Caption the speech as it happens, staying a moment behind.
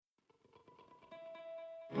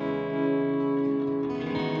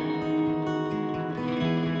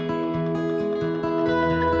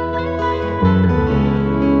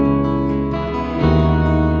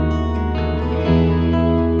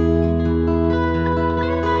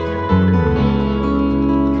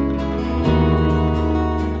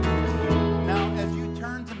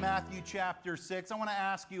chapter 6, I want to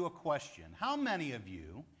ask you a question. How many of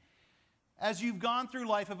you, as you've gone through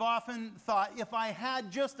life, have often thought, if I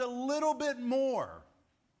had just a little bit more,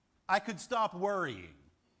 I could stop worrying?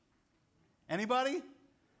 Anybody?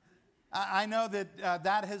 I know that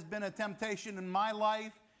that has been a temptation in my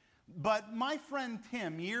life, but my friend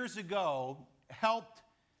Tim, years ago, helped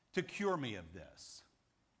to cure me of this.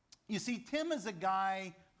 You see, Tim is a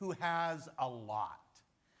guy who has a lot.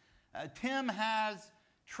 Tim has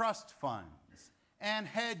trust funds and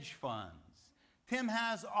hedge funds. Tim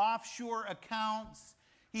has offshore accounts.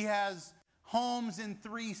 He has homes in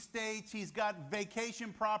 3 states. He's got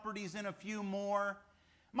vacation properties in a few more.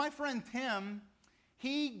 My friend Tim,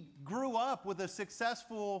 he grew up with a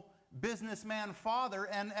successful businessman father,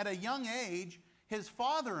 and at a young age, his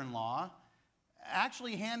father-in-law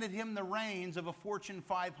actually handed him the reins of a Fortune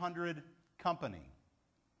 500 company.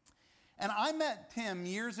 And I met Tim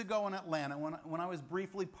years ago in Atlanta when I was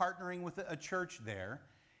briefly partnering with a church there.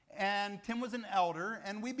 And Tim was an elder,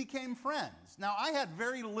 and we became friends. Now, I had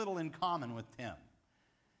very little in common with Tim.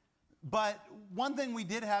 But one thing we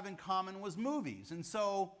did have in common was movies. And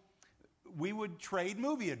so we would trade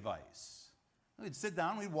movie advice. We'd sit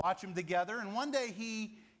down, we'd watch them together. And one day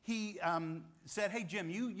he said, "Hey,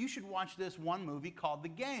 Jim, you should watch this one movie called The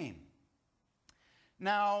Game."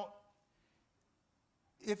 Now,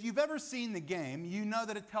 if you've ever seen The Game, you know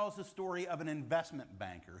that it tells the story of an investment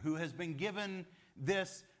banker who has been given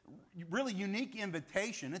this really unique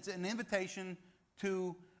invitation. It's an invitation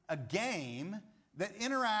to a game that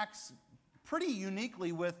interacts pretty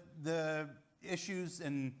uniquely with the issues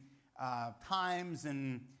and times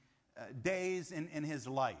and days in his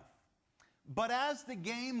life. But as the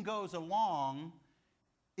game goes along,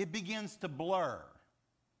 it begins to blur.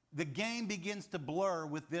 The game begins to blur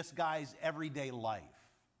with this guy's everyday life.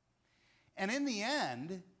 And in the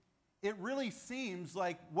end, it really seems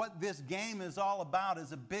like what this game is all about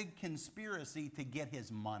is a big conspiracy to get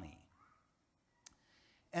his money.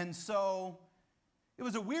 And so it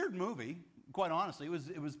was a weird movie, quite honestly.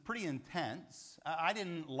 It was pretty intense. I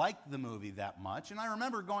didn't like the movie that much. And I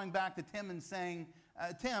remember going back to Tim and saying,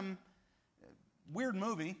 "Tim, weird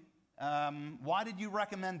movie. Why did you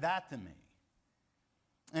recommend that to me?"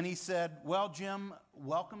 And he said, "Well, Jim,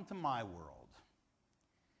 welcome to my world."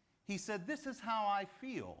 He said, "This is how I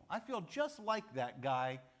feel. I feel just like that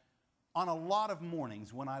guy on a lot of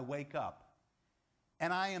mornings when I wake up.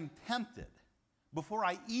 And I am tempted, before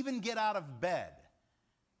I even get out of bed,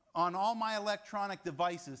 on all my electronic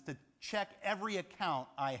devices to check every account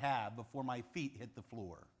I have before my feet hit the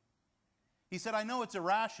floor." He said, "I know it's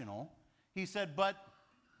irrational." He said, "But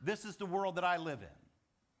this is the world that I live in."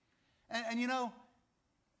 And you know,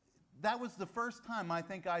 that was the first time I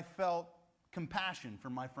think I felt compassion for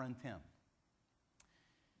my friend Tim.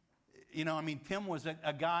 You know, I mean, Tim was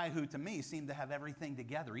a guy who, to me, seemed to have everything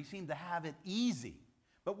together. He seemed to have it easy.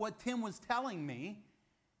 But what Tim was telling me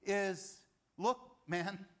is, "Look,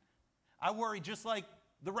 man, I worry just like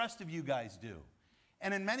the rest of you guys do.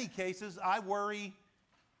 And in many cases, I worry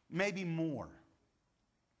maybe more."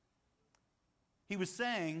 He was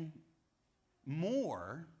saying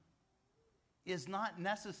more is not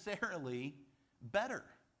necessarily better.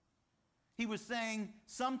 He was saying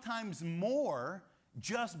sometimes more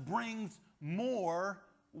just brings more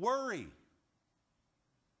worry.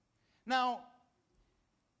 Now,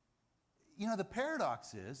 you know, the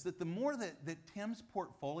paradox is that the more that Tim's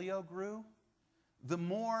portfolio grew, the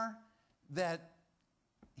more that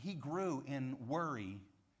he grew in worry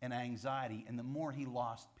and anxiety, and the more he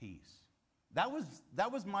lost peace. That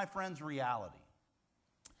was my friend's reality.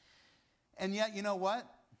 And yet, you know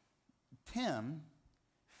what? Tim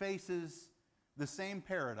faces the same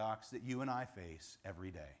paradox that you and I face every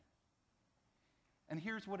day. And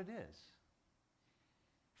here's what it is.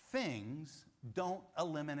 Things don't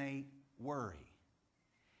eliminate worry.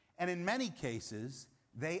 And in many cases,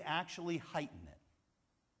 they actually heighten it.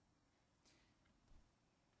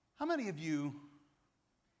 How many of you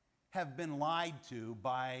have been lied to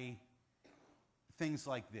by things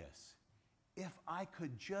like this? If I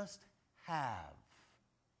could just have.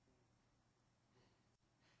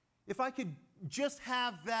 If I could just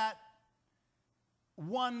have that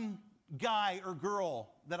one guy or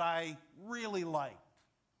girl that I really liked.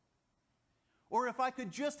 Or if I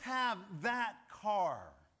could just have that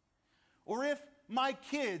car. Or if my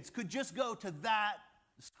kids could just go to that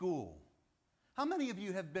school. How many of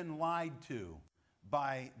you have been lied to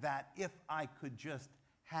by that "if I could just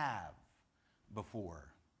have"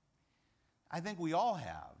 before? I think we all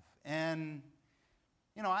have. And,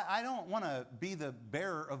 you know, I don't want to be the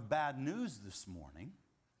bearer of bad news this morning.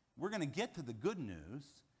 We're going to get to the good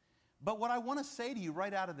news. But what I want to say to you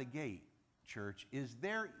right out of the gate church, is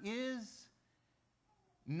there is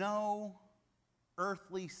no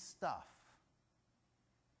earthly stuff.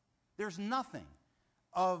 There's nothing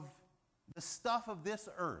of the stuff of this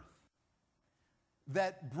earth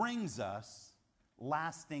that brings us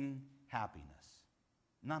lasting happiness.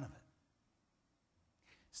 None of it.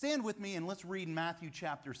 Stand with me and let's read Matthew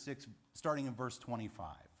chapter 6, starting in verse 25.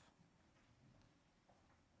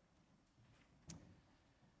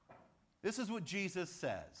 This is what Jesus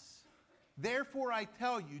says. Therefore I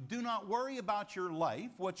tell you, do not worry about your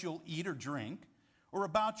life, what you'll eat or drink, or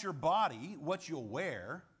about your body, what you'll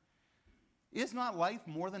wear. Is not life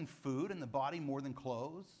more than food and the body more than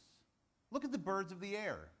clothes? Look at the birds of the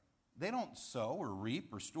air. They don't sow or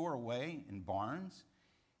reap or store away in barns,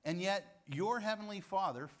 and yet your heavenly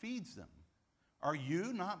Father feeds them. Are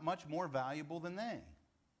you not much more valuable than they?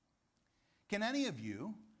 Can any of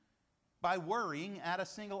you, by worrying, add a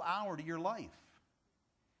single hour to your life?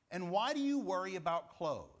 And why do you worry about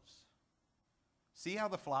clothes? See how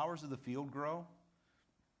the flowers of the field grow?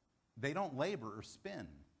 They don't labor or spin.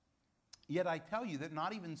 Yet I tell you that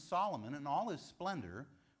not even Solomon in all his splendor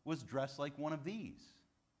was dressed like one of these.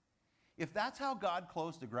 If that's how God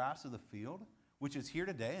clothes the grass of the field, which is here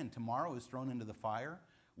today and tomorrow is thrown into the fire,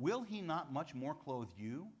 will he not much more clothe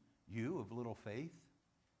you, you of little faith?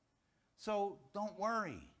 So don't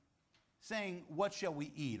worry, saying, what shall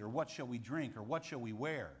we eat, or what shall we drink, or what shall we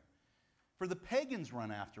wear? For the pagans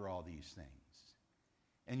run after all these things,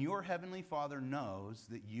 and your heavenly Father knows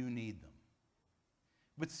that you need them.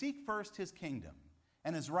 But seek first his kingdom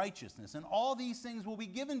and his righteousness, and all these things will be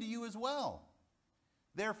given to you as well.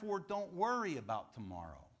 Therefore, don't worry about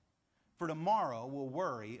tomorrow, for tomorrow will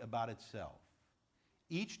worry about itself.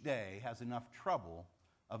 Each day has enough trouble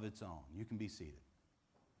of its own. You can be seated.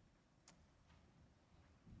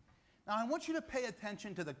 Now, I want you to pay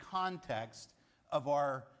attention to the context of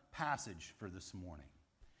our passage for this morning.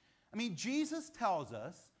 I mean, Jesus tells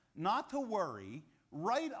us not to worry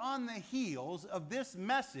right on the heels of this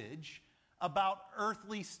message about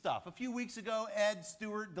earthly stuff. A few weeks ago, Ed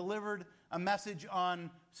Stewart delivered a message on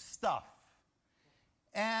stuff.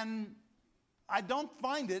 And I don't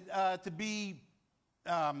find it to be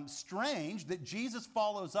strange that Jesus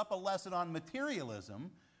follows up a lesson on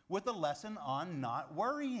materialism with a lesson on not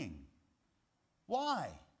worrying. Why?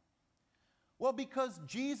 Well, because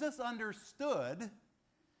Jesus understood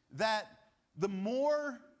that the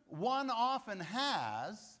more one often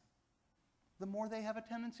has, the more they have a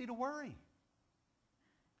tendency to worry.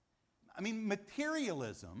 I mean,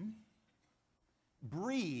 materialism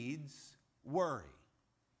breeds worry,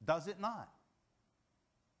 does it not?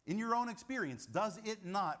 In your own experience, does it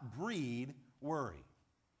not breed worry?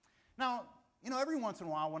 Now, every once in a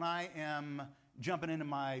while when I am jumping into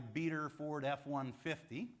my beater Ford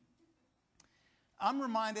F-150, I'm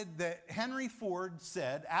reminded that Henry Ford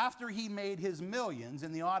said after he made his millions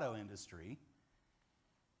in the auto industry,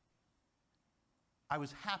 I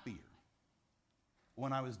was happier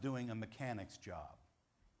when I was doing a mechanic's job.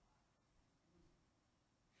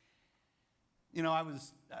 I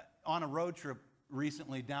was on a road trip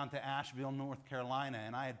recently down to Asheville, North Carolina,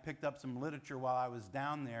 and I had picked up some literature while I was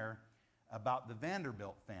down there about the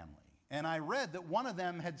Vanderbilt family. And I read that one of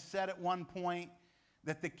them had said at one point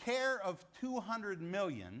that the care of 200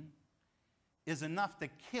 million is enough to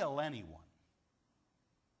kill anyone.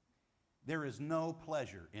 There is no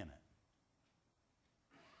pleasure in it.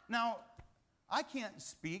 Now, I can't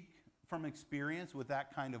speak from experience with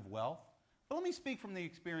that kind of wealth, but let me speak from the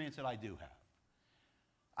experience that I do have.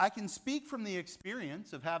 I can speak from the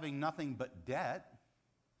experience of having nothing but debt.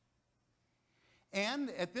 And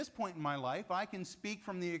at this point in my life, I can speak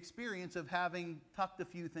from the experience of having tucked a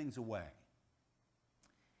few things away.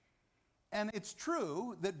 And it's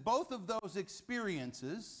true that both of those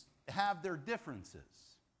experiences have their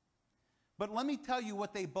differences. But let me tell you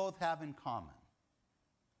what they both have in common.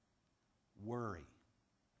 Worry.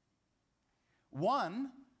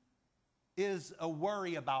 One is a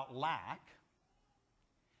worry about lack,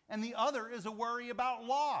 and the other is a worry about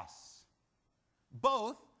loss.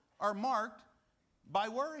 Both are marked by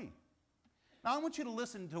worry. Now, I want you to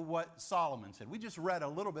listen to what Solomon said. We just read a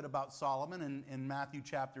little bit about Solomon in Matthew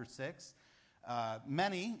chapter 6.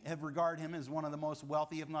 Many have regarded him as one of the most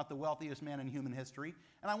wealthy, if not the wealthiest man in human history.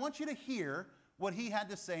 And I want you to hear what he had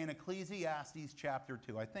to say in Ecclesiastes chapter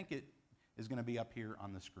 2. I think it is going to be up here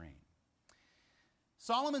on the screen.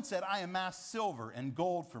 Solomon said, I amassed silver and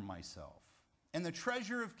gold for myself, and the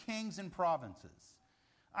treasure of kings and provinces.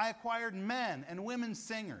 I acquired men and women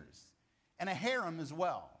singers, and a harem as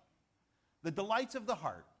well, the delights of the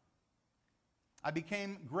heart. I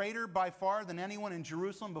became greater by far than anyone in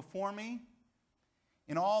Jerusalem before me.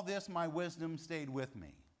 In all this, my wisdom stayed with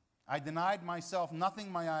me. I denied myself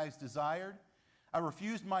nothing my eyes desired. I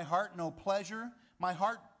refused my heart no pleasure. My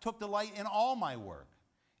heart took delight in all my work,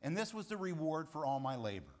 and this was the reward for all my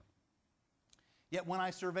labor. Yet when I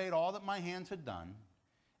surveyed all that my hands had done,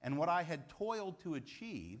 and what I had toiled to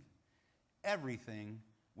achieve, everything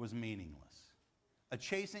was meaningless, a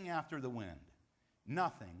chasing after the wind.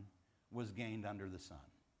 Nothing was gained under the sun.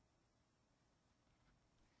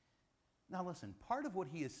 Now listen, part of what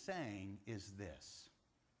he is saying is this.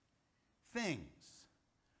 Things,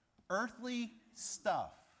 earthly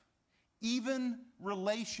stuff, even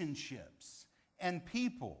relationships and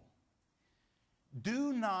people,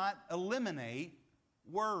 do not eliminate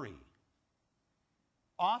worry.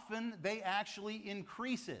 Often they actually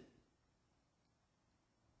increase it.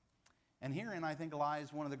 And herein, I think,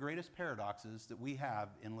 lies one of the greatest paradoxes that we have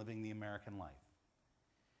in living the American life.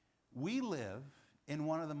 We live in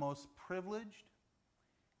one of the most privileged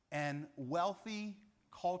and wealthy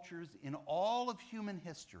cultures in all of human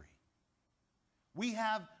history. We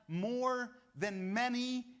have more than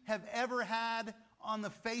many have ever had on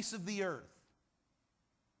the face of the earth.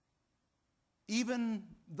 Even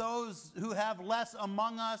those who have less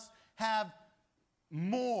among us have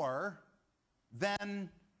more than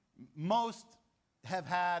most have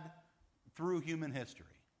had through human history.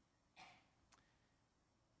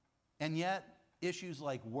 And yet, issues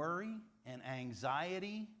like worry and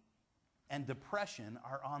anxiety and depression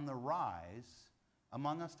are on the rise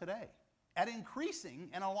among us today at increasing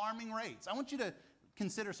and alarming rates. I want you to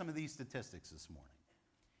consider some of these statistics this morning.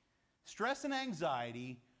 Stress and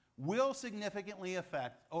anxiety will significantly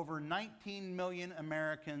affect over 19 million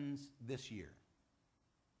Americans this year.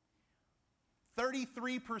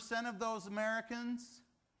 33% of those Americans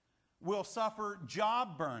will suffer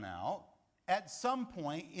job burnout at some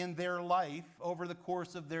point in their life over the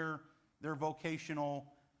course of their vocational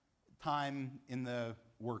time in the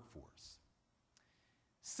workforce.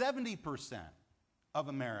 70% of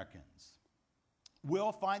Americans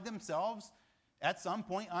will find themselves at some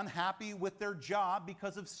point unhappy with their job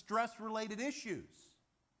because of stress-related issues.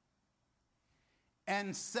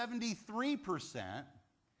 And 73%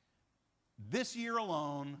 this year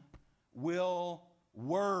alone will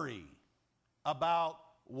worry about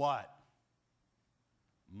what?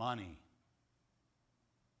 Money.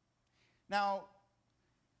 Now,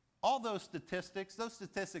 all those statistics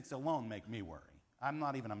alone make me worry. I'm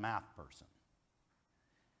not even a math person.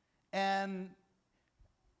 And,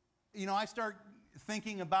 I start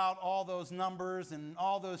thinking about all those numbers and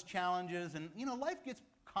all those challenges, and, life gets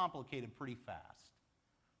complicated pretty fast.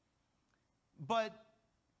 But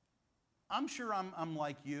I'm sure I'm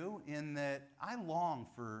like you in that I long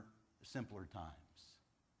for simpler times.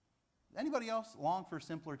 Anybody else long for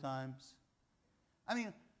simpler times?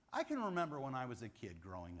 I can remember when I was a kid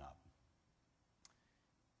growing up.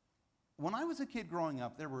 When I was a kid growing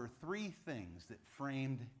up, there were three things that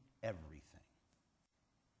framed everything.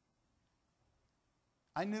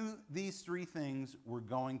 I knew these three things were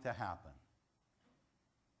going to happen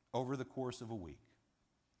over the course of a week.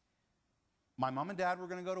 My mom and dad were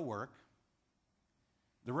going to go to work.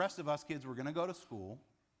 The rest of us kids were going to go to school.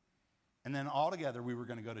 And then all together we were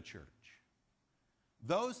going to go to church.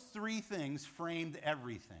 Those three things framed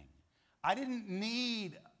everything. I didn't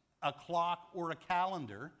need a clock or a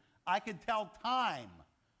calendar. I could tell time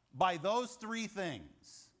by those three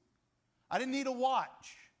things. I didn't need a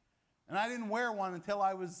watch. And I didn't wear one until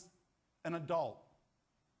I was an adult.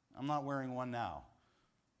 I'm not wearing one now.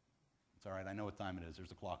 It's all right, I know what time it is.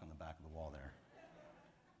 There's a clock on the back of the wall there.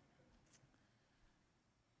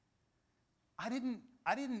 I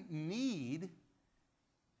didn't need,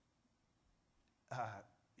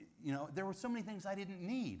 there were so many things I didn't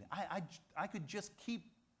need. I could just keep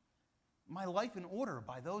my life in order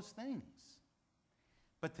by those things.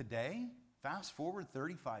 But today, fast forward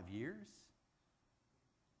 35 years,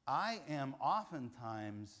 I am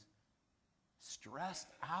oftentimes stressed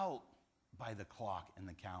out by the clock and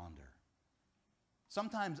the calendar.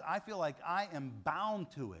 Sometimes I feel like I am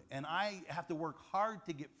bound to it, and I have to work hard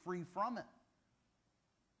to get free from it.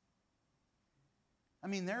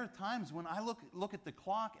 There are times when I look at the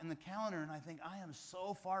clock and the calendar and I think, I am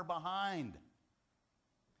so far behind.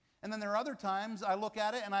 And then there are other times I look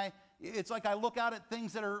at it and it's like I look out at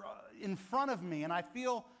things that are in front of me and I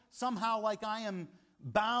feel somehow like I am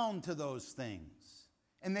bound to those things.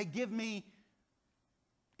 And they give me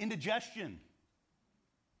indigestion.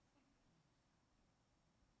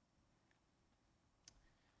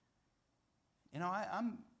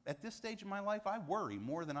 I'm at this stage of my life, I worry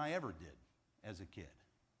more than I ever did as a kid.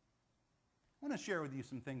 I want to share with you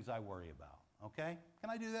some things I worry about, okay? Can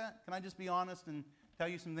I do that? Can I just be honest and tell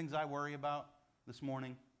you some things I worry about this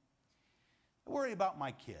morning? I worry about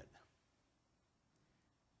my kid.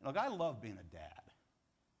 Look, I love being a dad.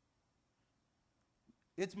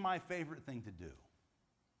 It's my favorite thing to do.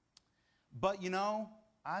 But you know,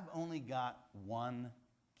 I've only got one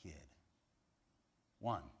kid.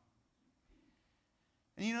 One.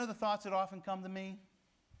 And you know the thoughts that often come to me?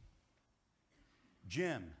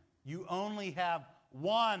 Jim, you only have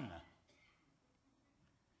one.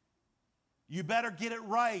 You better get it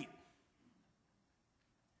right.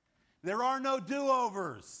 There are no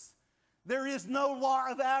do-overs. There is no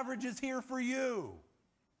law of averages here for you.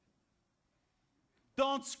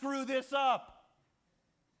 Don't screw this up.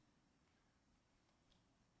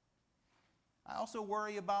 I also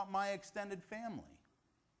worry about my extended family.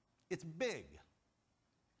 It's big.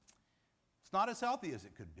 It's not as healthy as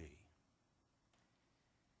it could be.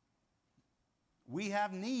 We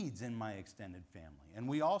have needs in my extended family, and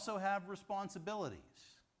we also have responsibilities.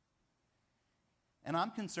 And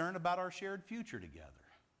I'm concerned about our shared future together.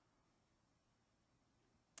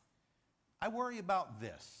 I worry about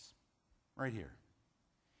this right here.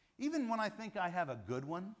 Even when I think I have a good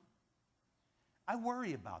one, I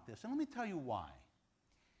worry about this. And let me tell you why.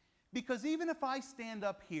 Because even if I stand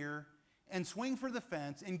up here and swing for the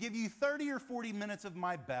fence and give you 30 or 40 minutes of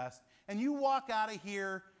my best, and you walk out of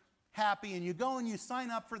here happy and you go and you sign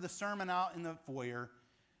up for the sermon out in the foyer,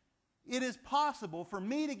 it is possible for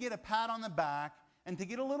me to get a pat on the back and to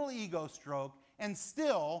get a little ego stroke, and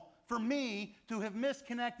still for me to have missed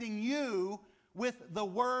connecting you with the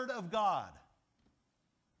Word of God.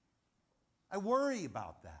 I worry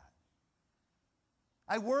about that.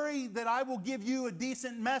 I worry that I will give you a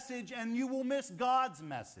decent message and you will miss God's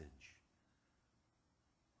message.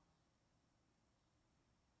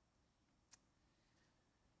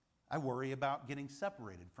 I worry about getting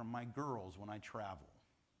separated from my girls when I travel.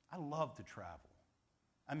 I love to travel.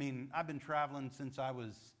 I mean, I've been traveling since I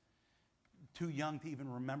was too young to even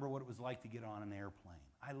remember what it was like to get on an airplane.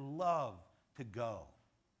 I love to go.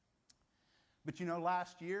 But you know,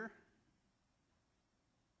 last year,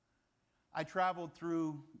 I traveled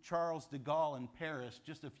through Charles de Gaulle in Paris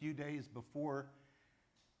just a few days before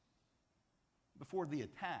the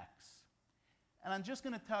attacks. And I'm just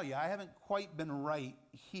going to tell you, I haven't quite been right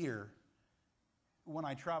here when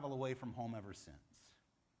I travel away from home ever since.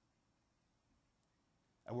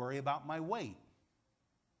 I worry about my weight.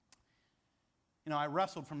 You know, I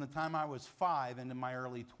wrestled from the time I was 5 into my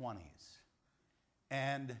early 20s.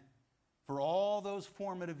 And for all those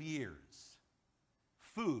formative years,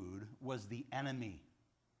 food was the enemy.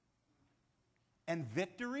 And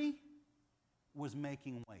victory was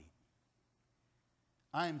making weight.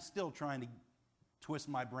 I am still trying to twist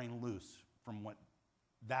my brain loose from what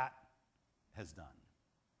that has done.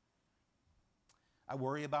 I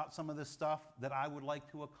worry about some of the stuff that I would like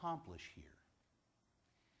to accomplish here.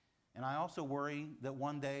 And I also worry that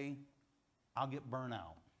one day I'll get burnt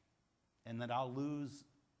out and that I'll lose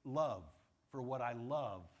love for what I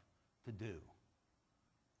love to do.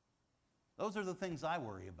 Those are the things I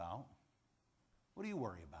worry about. What do you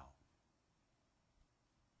worry about?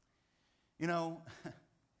 You know,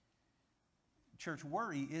 church,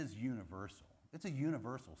 worry is universal. It's a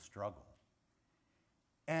universal struggle.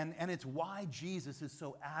 And it's why Jesus is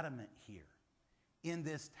so adamant here in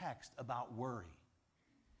this text about worry.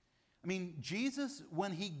 I mean, Jesus,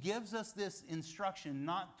 when he gives us this instruction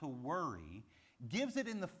not to worry, gives it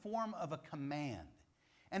in the form of a command.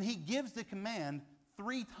 And he gives the command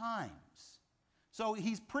 3 times. So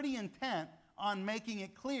he's pretty intent on making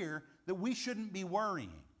it clear that we shouldn't be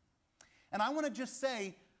worrying. And I want to just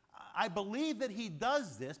say, I believe that he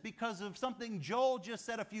does this because of something Joel just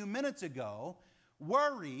said a few minutes ago.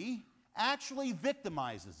 Worry actually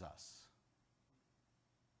victimizes us.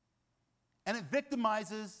 And it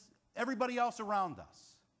victimizes everybody else around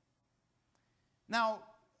us. Now,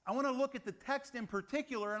 I want to look at the text in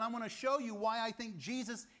particular, and I want to show you why I think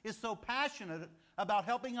Jesus is so passionate about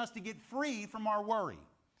helping us to get free from our worry.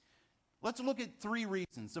 Let's look at 3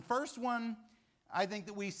 reasons. The first one I think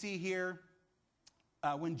that we see here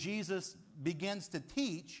when Jesus begins to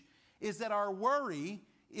teach is that our worry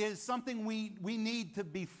is something we need to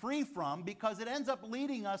be free from because it ends up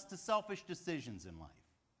leading us to selfish decisions in life.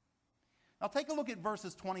 Now take a look at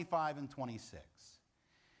verses 25 and 26.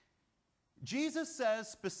 Jesus says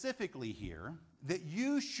specifically here that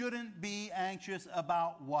you shouldn't be anxious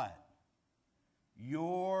about what?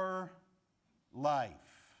 Your life.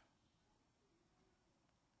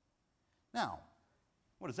 Now,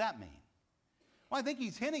 what does that mean? Well, I think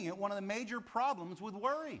he's hinting at one of the major problems with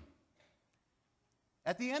worry.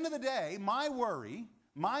 At the end of the day, my worry,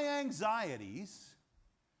 my anxieties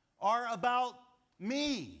are about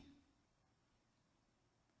me.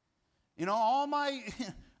 All my,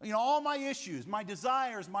 all my issues, my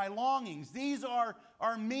desires, my longings, these are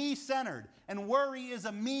me-centered. And worry is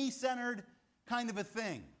a me-centered kind of a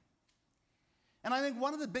thing. And I think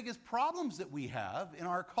one of the biggest problems that we have in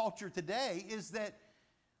our culture today is that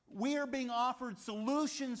we are being offered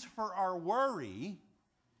solutions for our worry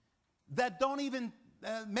that don't even,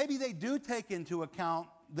 maybe they do take into account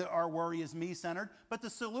that our worry is me-centered, but the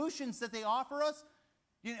solutions that they offer us,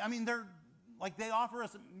 they're like they offer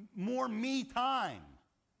us more me time.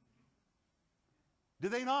 Do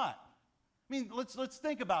they not? Let's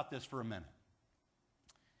think about this for a minute.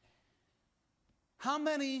 How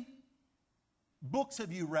many books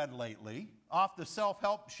have you read lately off the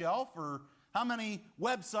self-help shelf, or how many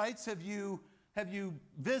websites have you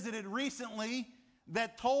visited recently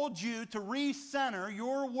that told you to recenter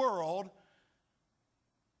your world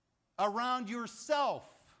around yourself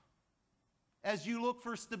as you look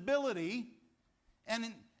for stability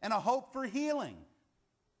and a hope for healing?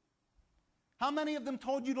 How many of them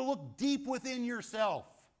told you to look deep within yourself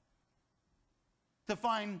to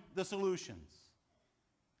find the solutions?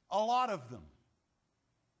 A lot of them.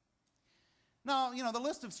 Now, the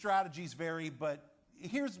list of strategies vary, but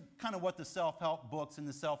here's kind of what the self-help books and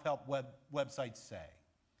the self-help websites say.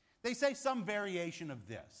 They say some variation of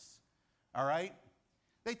this, all right?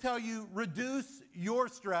 They tell you reduce your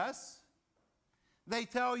stress. They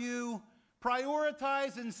tell you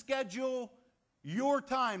prioritize and schedule your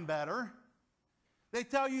time better. They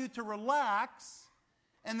tell you to relax,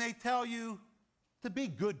 and they tell you to be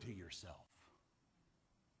good to yourself.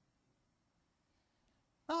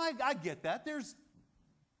 Now, I get that. There's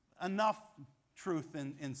enough truth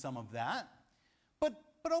in some of that. But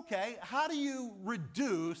okay, how do you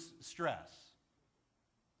reduce stress?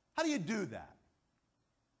 How do you do that?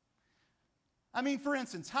 For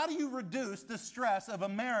instance, how do you reduce the stress of a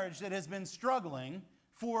marriage that has been struggling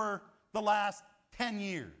for the last 10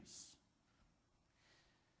 years?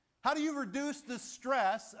 How do you reduce the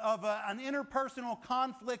stress of an interpersonal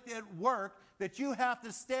conflict at work that you have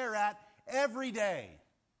to stare at every day?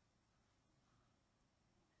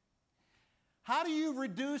 How do you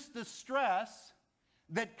reduce the stress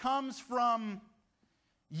that comes from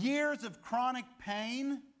years of chronic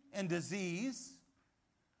pain and disease?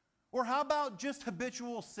 Or how about just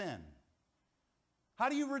habitual sin? How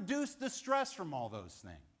do you reduce the stress from all those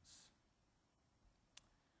things?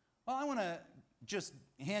 Well, I want to just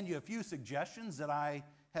hand you a few suggestions that I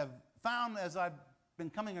have found as I've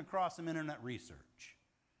been coming across some internet research.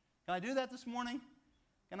 Can I do that this morning?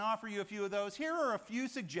 Can I offer you a few of those? Here are a few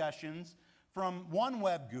suggestions from one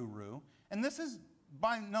web guru, and this is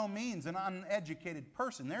by no means an uneducated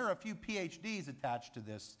person. There are a few PhDs attached to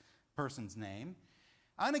this person's name.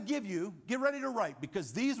 I'm going to give you, get ready to write,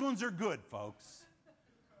 because these ones are good, folks.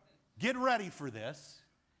 Get ready for this.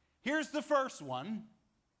 Here's the first one.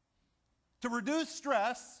 To reduce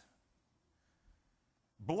stress,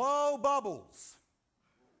 blow bubbles.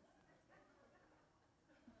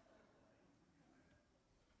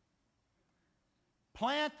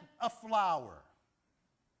 Plant a flower.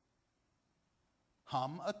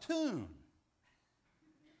 Hum a tune.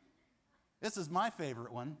 This is my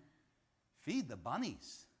favorite one. Feed the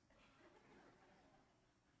bunnies.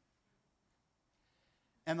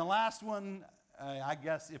 And the last one, I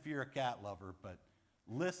guess if you're a cat lover, but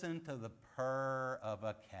listen to the purr of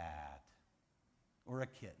a cat or a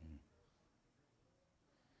kitten.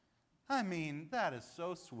 That is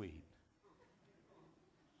so sweet.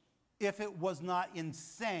 If it was not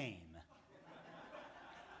insane.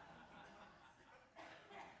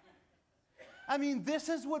 This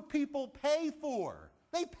is what people pay for.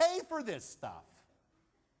 They pay for this stuff.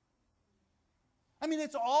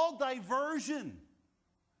 It's all diversion.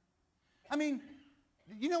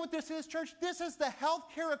 You know what this is, church? This is the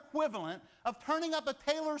healthcare equivalent of turning up a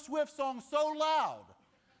Taylor Swift song so loud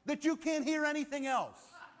that you can't hear anything else.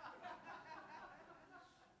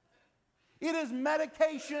 It is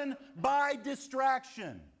medication by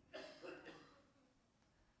distraction.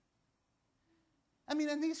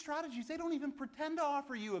 And these strategies, they don't even pretend to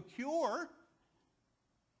offer you a cure.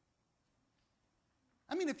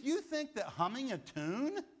 If you think that humming a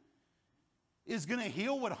tune is going to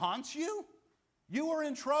heal what haunts you, you are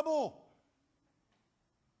in trouble.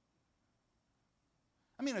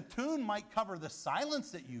 A tune might cover the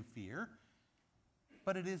silence that you fear,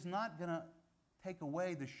 but it is not going to take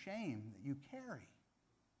away the shame that you carry.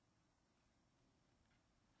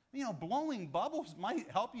 Blowing bubbles might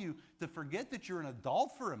help you to forget that you're an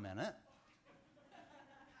adult for a minute.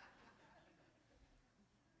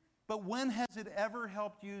 But when has it ever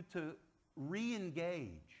helped you to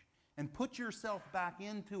re-engage and put yourself back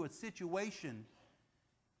into a situation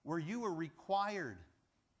where you are required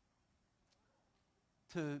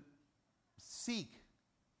to seek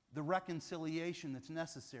the reconciliation that's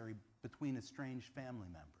necessary between estranged family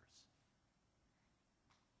members.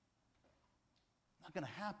 Not going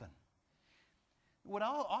to happen. What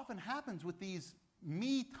often happens with these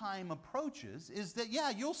me-time approaches is that, yeah,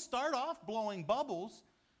 you'll start off blowing bubbles,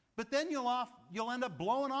 but then you'll end up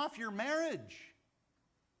blowing off your marriage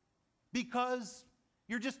because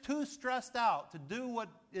you're just too stressed out to do what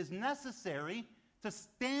is necessary to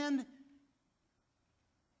stand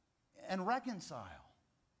and reconcile.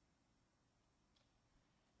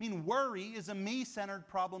 I mean, worry is a me-centered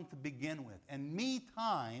problem to begin with, and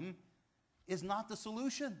me-time is not the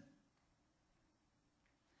solution.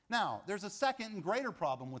 Now, there's a second and greater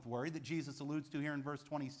problem with worry that Jesus alludes to here in verse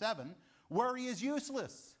 27. Worry is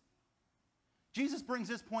useless. Jesus brings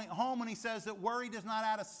this point home when he says that worry does not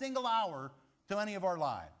add a single hour to any of our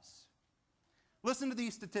lives. Listen to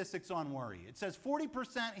these statistics on worry. It says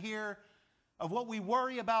 40% here of what we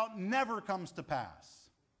worry about never comes to pass.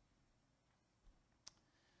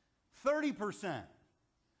 30%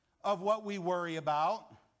 of what we worry about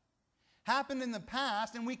happened in the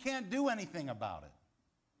past and we can't do anything about it.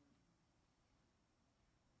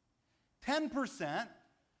 10%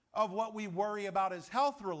 of what we worry about is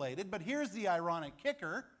health-related, but here's the ironic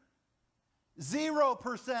kicker.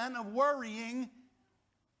 0% of worrying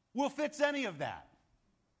will fix any of that.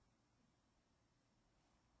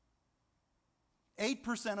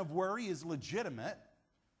 8% of worry is legitimate,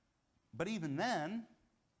 but even then,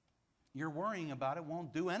 your worrying about it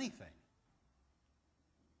won't do anything.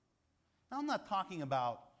 Now, I'm not talking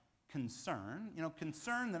about concern,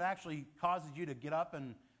 concern that actually causes you to get up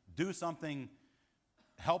and do something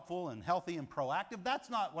helpful and healthy and proactive. That's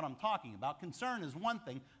not what I'm talking about. Concern is one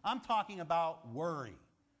thing. I'm talking about worry.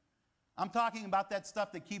 I'm talking about that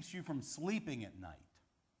stuff that keeps you from sleeping at night.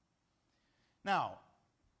 Now,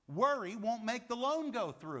 worry won't make the loan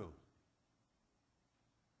go through.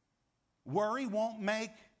 Worry won't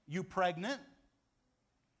make you pregnant,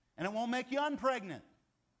 and it won't make you unpregnant.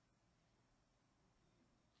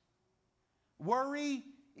 Worry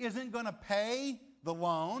isn't going to pay the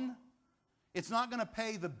loan. It's not going to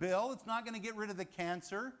pay the bill. It's not going to get rid of the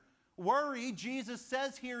cancer. Worry, Jesus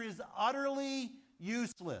says here, is utterly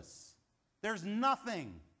useless. There's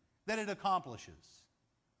nothing that it accomplishes.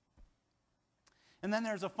 And then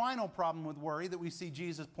there's a final problem with worry that we see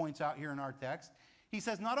Jesus points out here in our text. He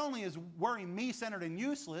says not only is worry me-centered and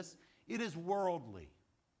useless, it is worldly.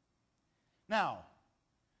 Now,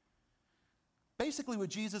 basically what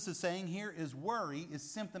Jesus is saying here is worry is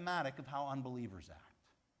symptomatic of how unbelievers act.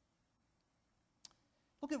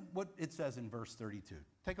 Look at what it says in verse 32.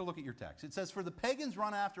 Take a look at your text. It says, "For the pagans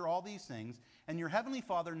run after all these things, and your heavenly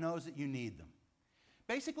Father knows that you need them."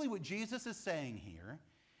 Basically what Jesus is saying here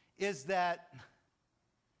is that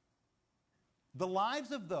the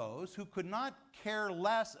lives of those who could not care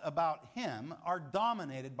less about him are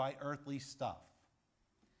dominated by earthly stuff,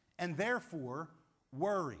 and therefore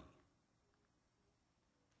worry.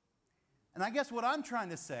 And I guess what I'm trying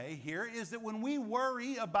to say here is that when we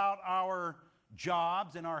worry about our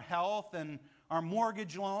jobs and our health and our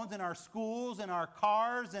mortgage loans and our schools and our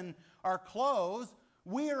cars and our clothes,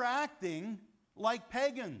 we are acting like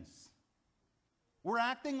pagans. We're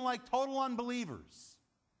acting like total unbelievers.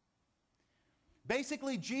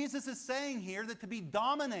 Basically, Jesus is saying here that to be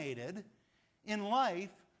dominated in life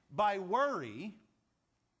by worry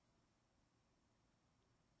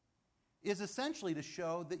is essentially to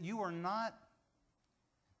show that you are not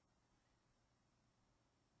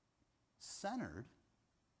centered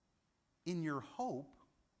in your hope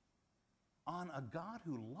on a God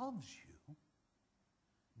who loves you,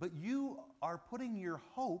 but you are putting your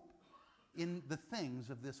hope in the things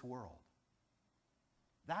of this world.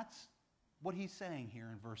 That's what he's saying here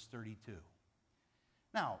in verse 32.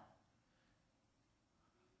 Now,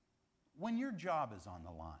 when your job is on the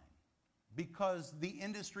line, because the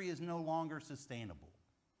industry is no longer sustainable,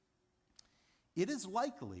 it is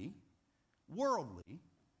likely, worldly,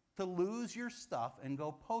 to lose your stuff and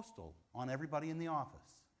go postal on everybody in the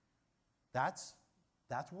office. That's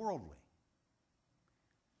worldly.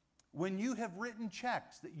 When you have written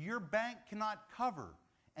checks that your bank cannot cover,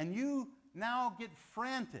 and you now get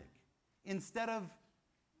frantic instead of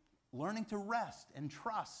learning to rest and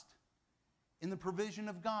trust in the provision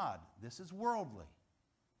of God, this is worldly.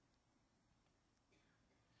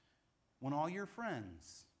 When all your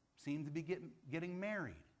friends seem to be getting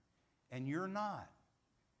married and you're not,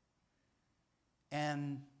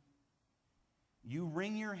 and you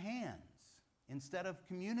wring your hands instead of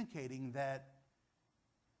communicating that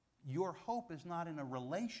your hope is not in a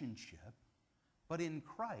relationship, but in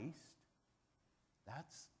Christ,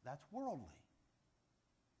 that's worldly.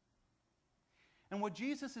 And what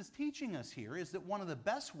Jesus is teaching us here is that one of the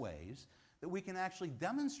best ways that we can actually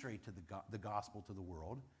demonstrate to the gospel to the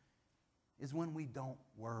world is when we don't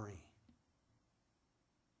worry.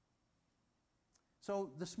 So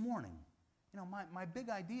this morning, my big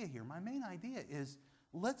idea here, my main idea is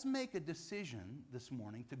let's make a decision this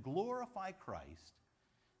morning to glorify Christ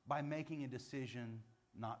by making a decision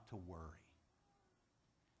not to worry.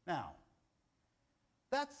 Now,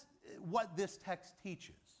 that's what this text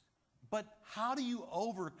teaches. But how do you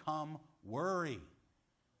overcome worry?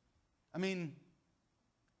 I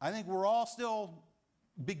think we're all still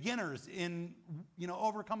beginners in,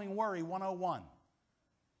 overcoming worry 101.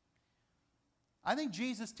 I think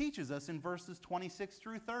Jesus teaches us in verses 26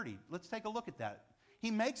 through 30. Let's take a look at that.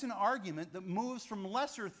 He makes an argument that moves from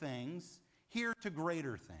lesser things here to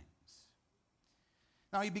greater things.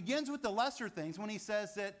 Now, he begins with the lesser things when he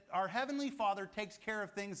says that our Heavenly Father takes care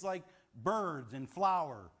of things like birds and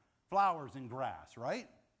flowers and grass, right?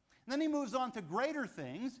 And then he moves on to greater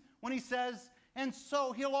things when he says, and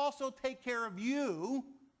so he'll also take care of you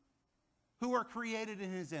who are created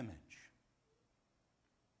in his image.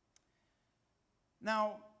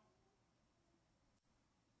 Now,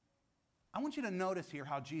 I want you to notice here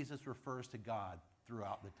how Jesus refers to God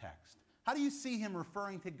throughout the text. How do you see him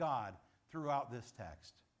referring to God throughout this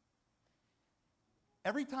text?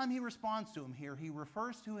 Every time he responds to him here, he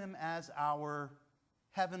refers to him as our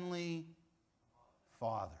Heavenly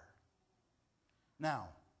Father. Now,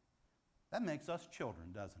 that makes us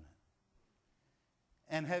children, doesn't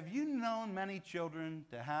it? And have you known many children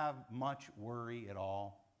to have much worry at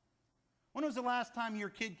all? When was the last time your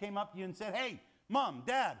kid came up to you and said, hey, Mom,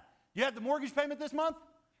 Dad, you have the mortgage payment this month?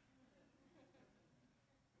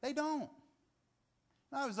 They don't.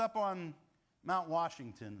 I was up on Mount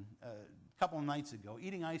Washington a couple of nights ago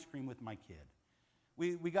eating ice cream with my kid.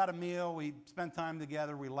 We got a meal, we spent time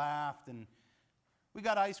together, we laughed, and we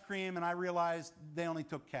got ice cream, and I realized they only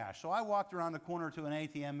took cash. So I walked around the corner to an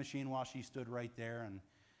ATM machine while she stood right there, and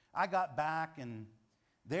I got back, and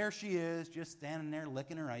there she is, just standing there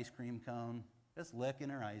licking her ice cream cone, just licking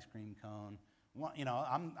her ice cream cone. Well,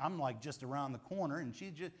 I'm like just around the corner, and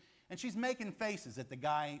she's making faces at the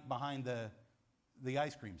guy behind the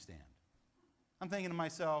ice cream stand. I'm thinking to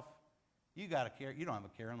myself, you got a care. You don't have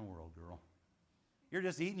a care in the world, girl. You're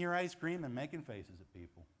just eating your ice cream and making faces at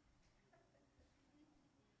people.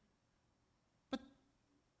 But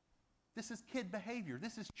this is kid behavior.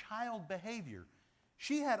 This is child behavior.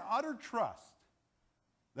 She had utter trust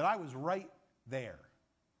that I was right there.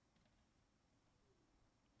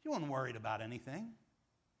 She wasn't worried about anything.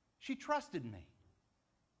 She trusted me.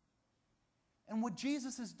 And what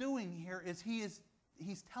Jesus is doing here is he's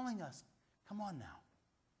telling us, come on now.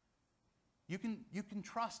 You can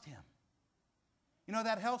trust him.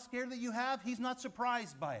 That health scare that you have, he's not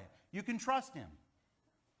surprised by it. You can trust him.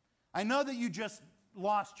 I know that you just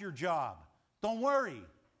lost your job. Don't worry.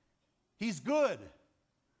 He's good.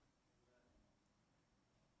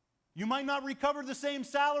 You might not recover the same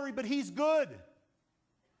salary, but he's good.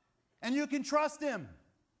 And you can trust him.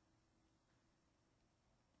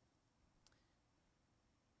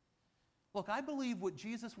 Look, I believe what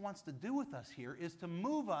Jesus wants to do with us here is to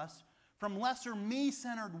move us from lesser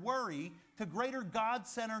me-centered worry to greater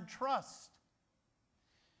God-centered trust.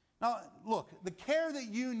 Now, look, the care that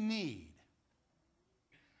you need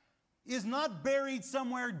is not buried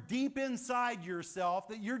somewhere deep inside yourself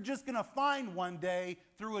that you're just going to find one day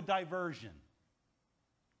through a diversion.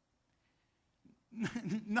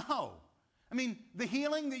 No. The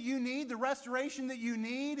healing that you need, the restoration that you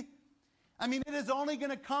need, it is only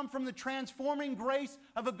going to come from the transforming grace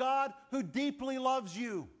of a God who deeply loves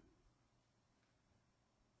you.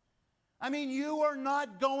 You are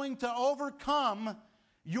not going to overcome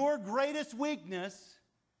your greatest weakness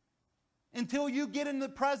until you get in the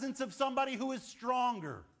presence of somebody who is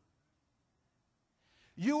stronger.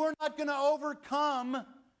 You are not going to overcome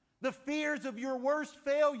the fears of your worst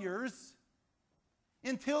failures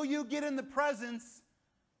until you get in the presence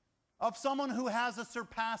of someone who has a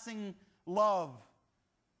surpassing love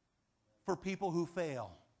for people who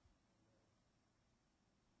fail.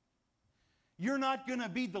 You're not going to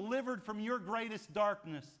be delivered from your greatest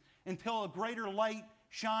darkness until a greater light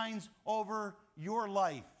shines over your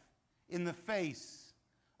life in the face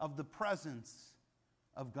of the presence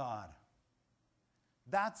of God.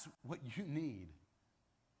 That's what you need.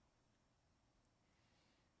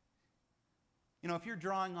 If you're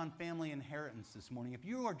drawing on family inheritance this morning, if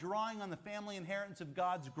you are drawing on the family inheritance of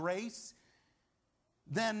God's grace,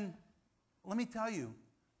 then let me tell you,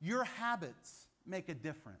 Your habits make a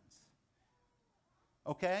difference.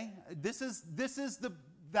 Okay? This is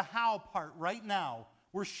the how part right now.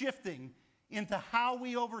 We're shifting into how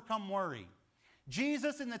we overcome worry.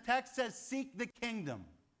 Jesus in the text says, seek the kingdom.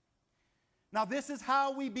 Now this is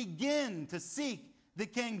how we begin to seek the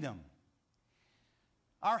kingdom.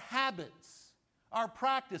 Our habits, our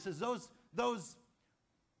practices, those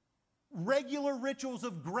regular rituals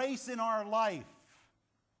of grace in our life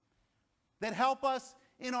that help us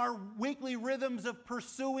in our weekly rhythms of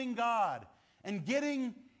pursuing God and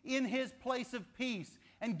getting in His place of peace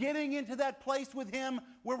and getting into that place with Him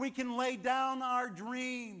where we can lay down our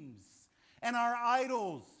dreams and our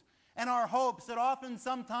idols and our hopes that often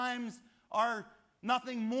sometimes are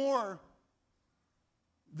nothing more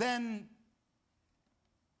than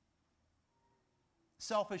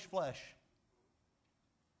selfish flesh.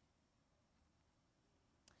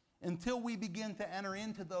 Until we begin to enter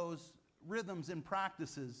into those rhythms and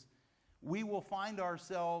practices, we will find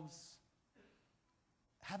ourselves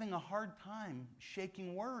having a hard time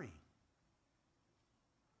shaking worry.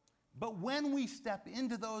 But when we step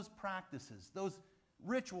into those practices, those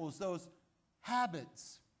rituals, those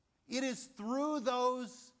habits, it is through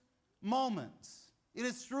those moments, it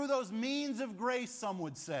is through those means of grace, some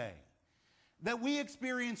would say, that we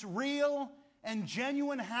experience real and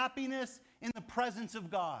genuine happiness in the presence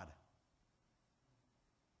of God.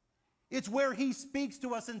 It's where He speaks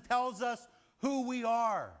to us and tells us who we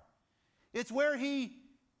are. It's where He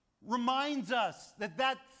reminds us that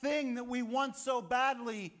that thing that we want so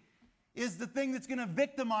badly is the thing that's going to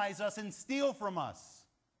victimize us and steal from us.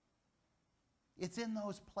 It's in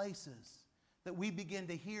those places that we begin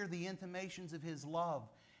to hear the intimations of His love.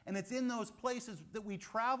 And it's in those places that we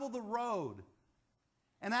travel the road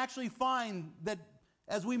and actually find that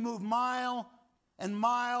as we move mile and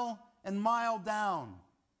mile and mile down,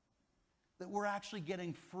 that we're actually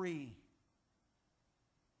getting free.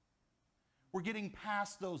 We're getting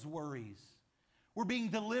past those worries. We're being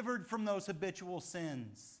delivered from those habitual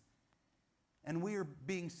sins. And we are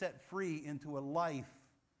being set free into a life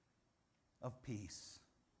of peace.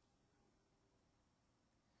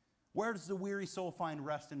 Where does the weary soul find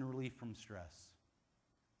rest and relief from stress?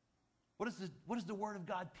 What does the Word of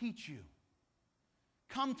God teach you?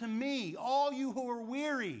 Come to me, all you who are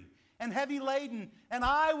weary and heavy laden, and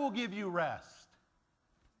I will give you rest.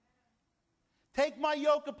 Take my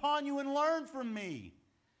yoke upon you and learn from me,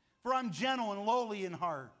 for I'm gentle and lowly in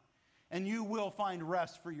heart, and you will find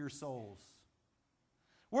rest for your souls.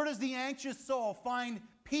 Where does the anxious soul find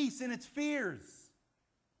peace in its fears?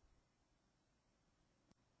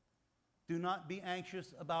 Do not be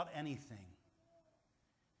anxious about anything,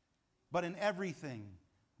 but in everything,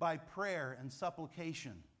 by prayer and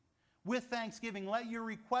supplication, with thanksgiving, let your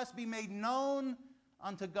requests be made known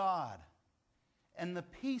unto God. And the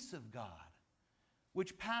peace of God,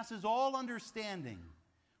 which passes all understanding,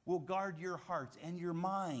 will guard your hearts and your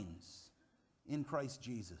minds in Christ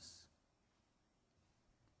Jesus.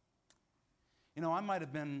 You know, I might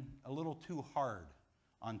have been a little too hard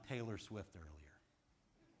on Taylor Swift earlier.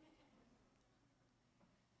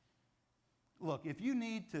 Look, if you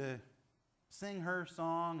need to sing her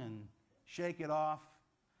song and shake it off,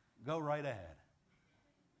 go right ahead.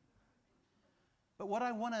 But what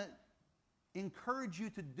I want to encourage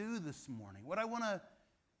you to do this morning, what I want to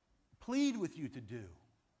plead with you to do,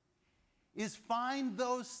 is find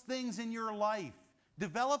those things in your life.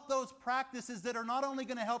 Develop those practices that are not only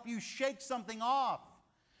going to help you shake something off,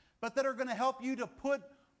 but that are going to help you to put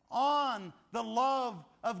on the love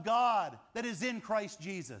of God that is in Christ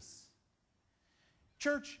Jesus.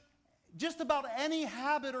 Church, just about any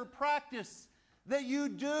habit or practice that you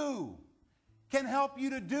do can help you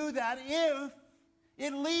to do that if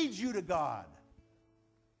it leads you to God.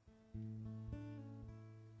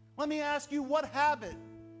 Let me ask you, what habit,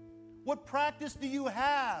 what practice do you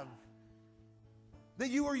have that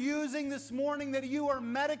you are using this morning that you are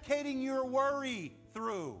medicating your worry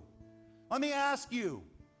through? Let me ask you,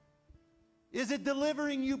 is it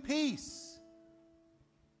delivering you peace?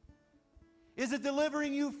 Is it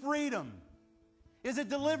delivering you freedom? Is it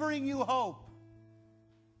delivering you hope?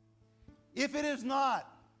 If it is not,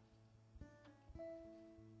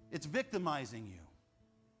 it's victimizing you.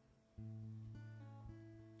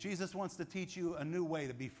 Jesus wants to teach you a new way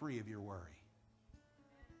to be free of your worry.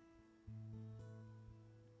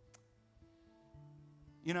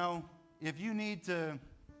 You know, if you need to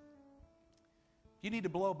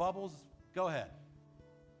blow bubbles, go ahead.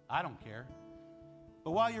 I don't care.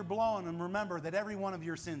 But while you're blowing them, remember that every one of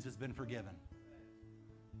your sins has been forgiven.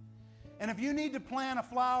 And if you need to plant a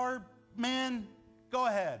flower, man, go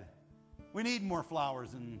ahead. We need more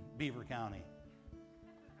flowers in Beaver County.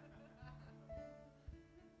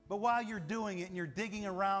 But while you're doing it and you're digging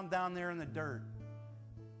around down there in the dirt,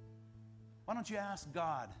 why don't you ask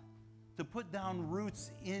God to put down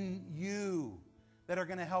roots in you that are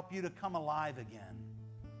going to help you to come alive again?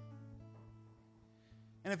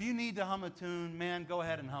 And if you need to hum a tune, man, go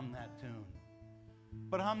ahead and hum that tune.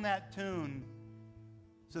 But hum that tune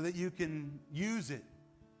so that you can use it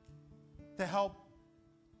to help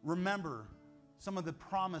remember some of the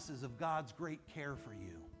promises of God's great care for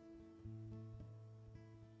you.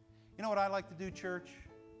 You know what I like to do, church?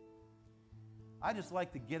 I just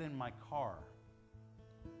like to get in my car.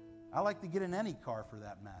 I like to get in any car for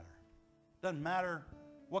that matter. Doesn't matter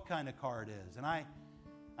what kind of car it is. And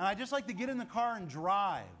I just like to get in the car and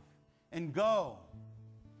drive and go.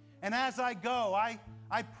 And as I go,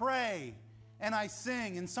 I pray and I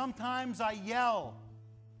sing. And sometimes I yell.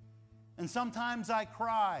 And sometimes I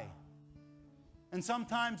cry. And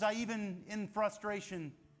sometimes I even, in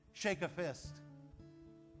frustration, shake a fist.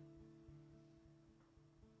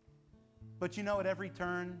 But you know, at every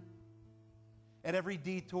turn, at every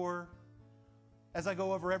detour, as I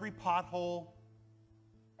go over every pothole,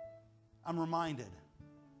 I'm reminded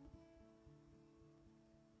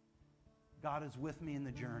God is with me in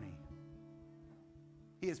the journey.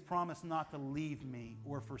 He has promised not to leave me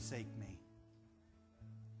or forsake me.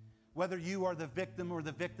 Whether you are the victim or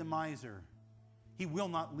the victimizer, He will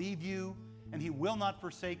not leave you and He will not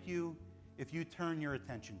forsake you if you turn your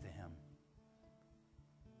attention to Him.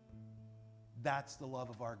 That's the love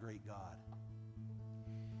of our great God.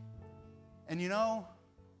 And you know,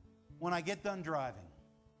 when I get done driving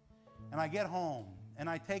and I get home and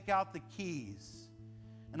I take out the keys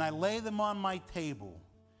and I lay them on my table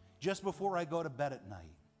just before I go to bed at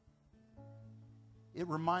night, it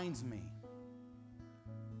reminds me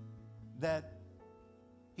that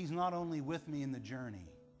He's not only with me in the journey,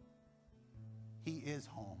 He is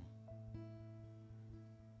home.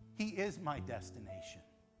 He is my destination.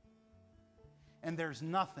 And there's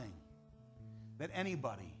nothing that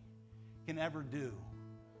anybody can ever do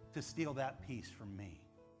to steal that peace from me.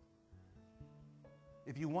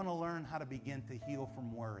 If you want to learn how to begin to heal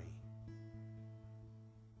from worry,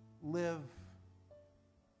 live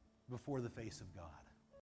before the face of God.